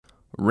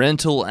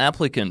Rental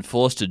applicant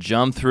forced to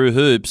jump through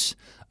hoops,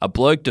 a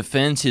bloke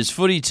defends his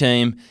footy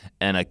team,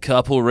 and a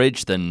couple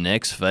reach the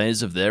next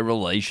phase of their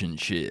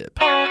relationship.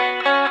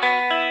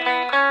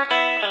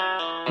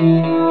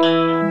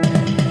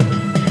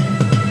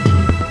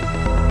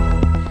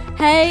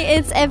 Hey,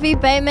 it's Evie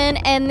Bateman,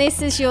 and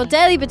this is your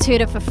Daily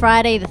Batuta for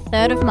Friday, the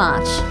 3rd of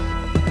March.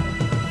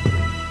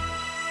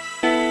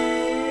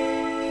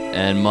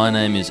 And my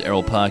name is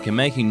Errol Parker.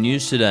 Making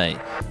news today,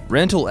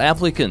 rental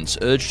applicants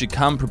urged to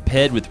come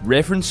prepared with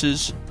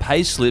references,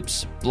 pay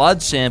slips,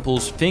 blood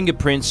samples,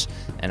 fingerprints,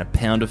 and a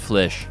pound of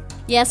flesh.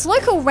 Yes,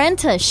 local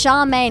renter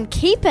Charmaine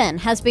Keepin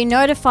has been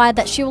notified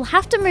that she will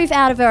have to move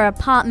out of her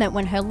apartment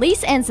when her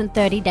lease ends in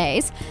 30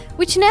 days,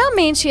 which now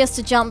means she has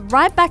to jump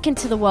right back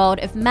into the world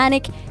of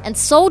manic and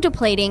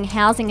soul-depleting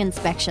housing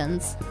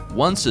inspections.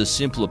 Once a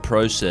simpler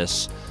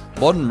process,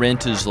 modern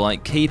renters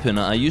like Keepin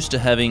are used to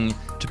having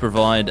to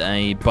provide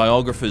a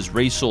biographer's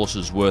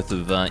resources worth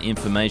of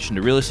information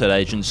to real estate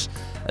agents,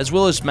 as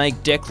well as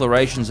make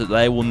declarations that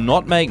they will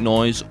not make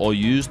noise or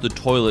use the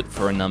toilet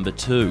for a number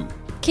 2.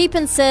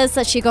 Keepin says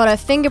that she got her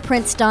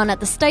fingerprints done at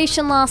the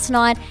station last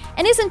night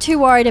and isn't too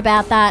worried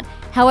about that.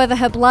 However,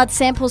 her blood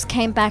samples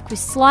came back with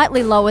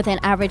slightly lower than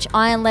average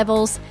iron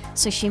levels,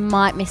 so she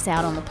might miss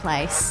out on the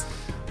place.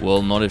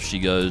 Well, not if she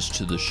goes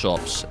to the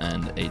shops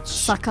and eats...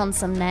 Suck on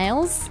some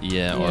nails?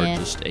 Yeah, or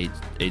just eat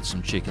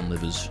some chicken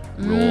livers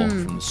raw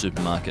from the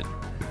supermarket.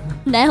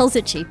 Nails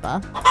are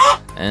cheaper.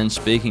 And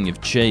speaking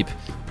of cheap,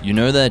 you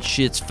know that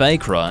shit's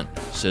fake, right?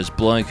 Says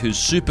bloke who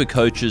super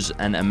coaches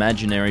an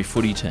imaginary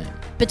footy team.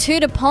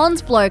 Batuta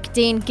Ponds bloke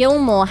Dean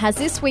Gilmore has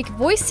this week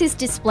voiced his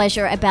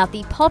displeasure about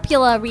the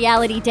popular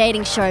reality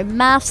dating show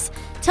MAFS,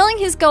 telling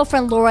his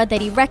girlfriend Laura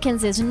that he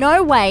reckons there's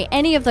no way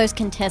any of those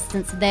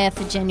contestants are there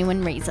for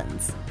genuine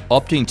reasons.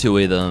 Opting to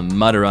either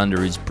mutter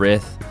under his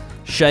breath,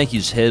 shake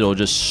his head, or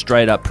just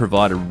straight up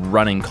provide a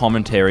running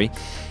commentary,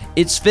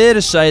 it's fair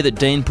to say that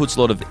Dean puts a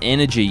lot of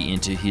energy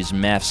into his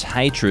MAFS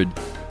hatred,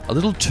 a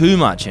little too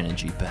much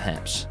energy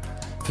perhaps.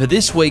 For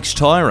this week's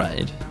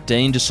tirade,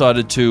 Dean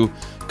decided to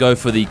go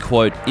for the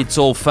quote, "it's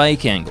all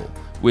fake" angle,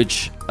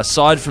 which,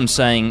 aside from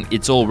saying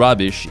it's all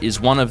rubbish,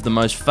 is one of the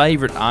most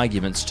favourite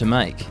arguments to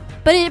make.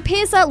 But it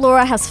appears that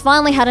Laura has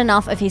finally had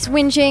enough of his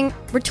whinging,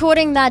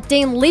 retorting that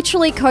Dean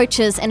literally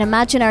coaches an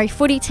imaginary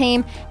footy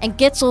team and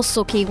gets all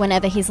sooky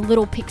whenever his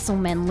little pixel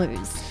men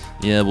lose.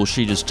 Yeah, well,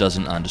 she just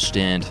doesn't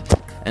understand.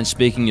 And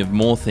speaking of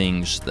more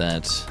things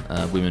that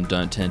women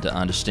don't tend to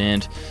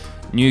understand,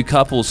 new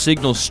couple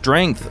signal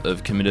strength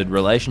of committed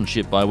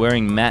relationship by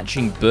wearing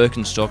matching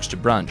Birkenstocks to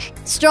brunch.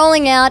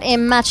 Strolling out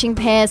in matching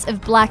pairs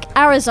of black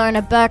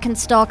Arizona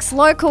Birkenstocks,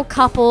 local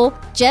couple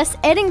Jess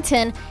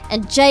Eddington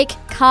and Jake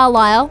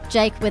Carlisle,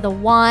 Jake with a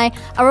Y,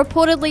 are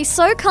reportedly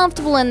so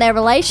comfortable in their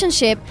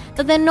relationship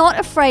that they're not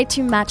afraid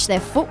to match their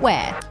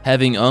footwear.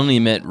 Having only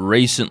met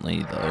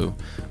recently, though,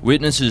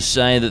 witnesses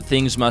say that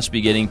things must be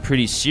getting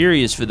pretty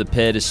serious for the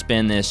pair to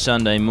spend their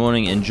Sunday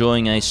morning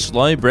enjoying a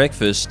slow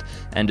breakfast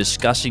and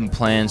discussing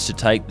plans to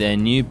take their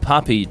new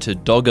puppy to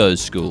doggo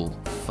school.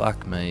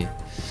 Fuck me.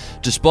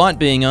 Despite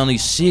being only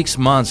 6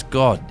 months,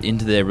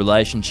 into their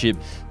relationship,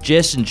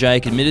 Jess and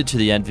Jake admitted to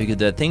The Advocate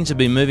that things have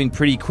been moving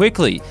pretty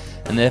quickly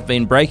and they've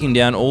been breaking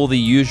down all the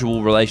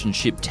usual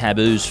relationship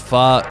taboos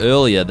far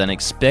earlier than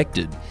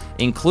expected,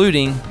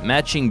 including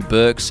matching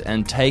Birks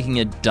and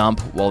taking a dump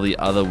while the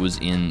other was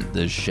in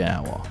the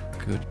shower.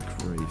 Good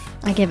grief.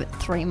 I give it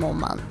 3 more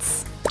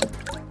months.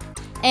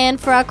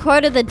 And for our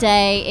quote of the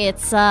day,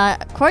 it's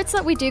quotes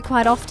that we do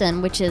quite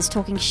often, which is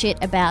talking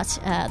shit about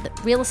the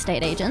real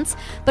estate agents.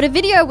 But a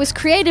video was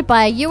created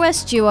by a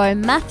US duo,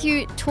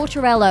 Matthew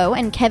Tortorello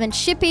and Kevin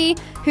Shippey,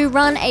 who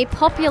run a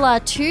popular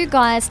Two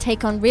Guys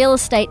Take on Real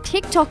Estate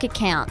TikTok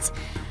account.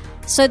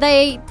 So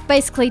they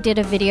basically did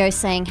a video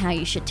saying how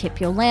you should tip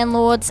your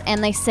landlords,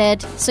 and they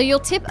said, so you'll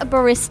tip a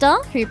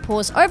barista who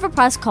pours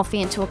overpriced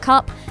coffee into a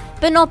cup,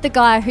 but not the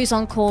guy who's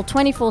on call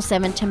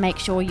 24/7 to make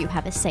sure you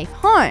have a safe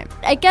home.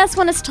 I guess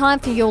when it's time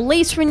for your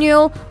lease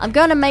renewal, I'm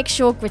going to make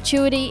sure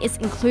gratuity is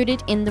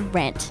included in the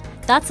rent.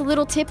 That's a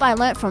little tip I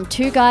learnt from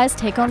Two Guys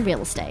Take on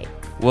Real Estate.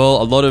 Well,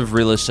 a lot of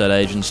real estate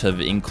agents have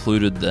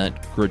included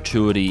that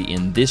gratuity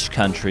in this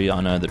country.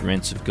 I know that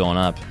rents have gone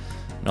up.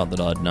 Not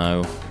that I'd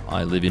know.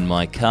 I live in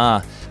my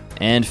car.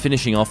 And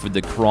finishing off with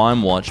the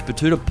Crime Watch,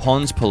 Batuta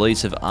Ponds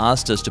Police have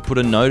asked us to put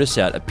a notice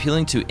out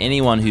appealing to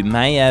anyone who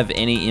may have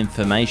any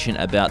information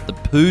about the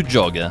poo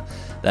jogger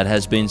that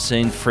has been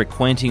seen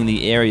frequenting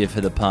the area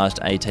for the past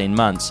 18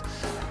 months.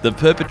 The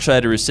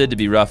perpetrator is said to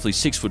be roughly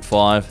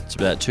 6'5", it's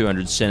about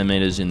 200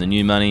 centimetres in the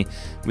new money,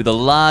 with a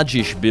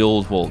largish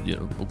build,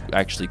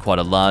 actually quite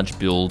a large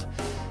build,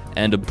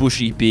 and a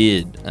bushy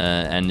beard,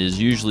 and is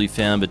usually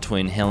found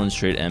between Helen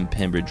Street and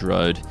Pembridge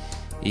Road.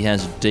 He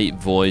has a deep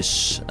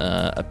voice,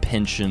 a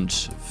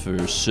penchant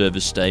for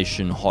service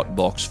station,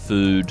 hotbox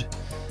food,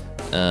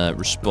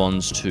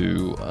 responds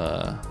to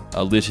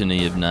a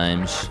litany of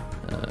names.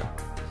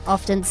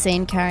 Often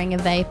seen carrying a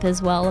vape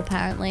as well,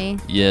 apparently.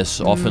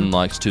 Yes, often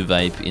likes to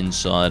vape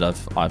inside.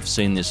 I've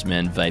seen this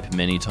man vape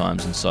many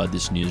times inside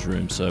this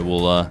newsroom, so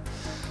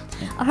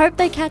I hope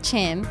they catch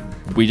him.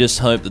 We just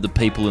hope that the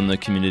people in the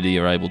community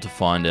are able to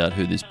find out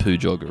who this poo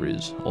jogger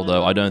is.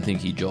 Although I don't think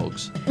he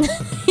jogs.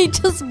 He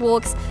just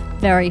walks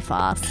very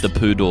fast. The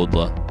poo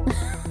dawdler.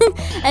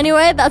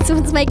 Anyway, that's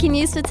what's making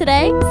news for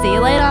today. See you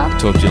later.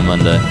 Talk to you on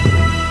Monday.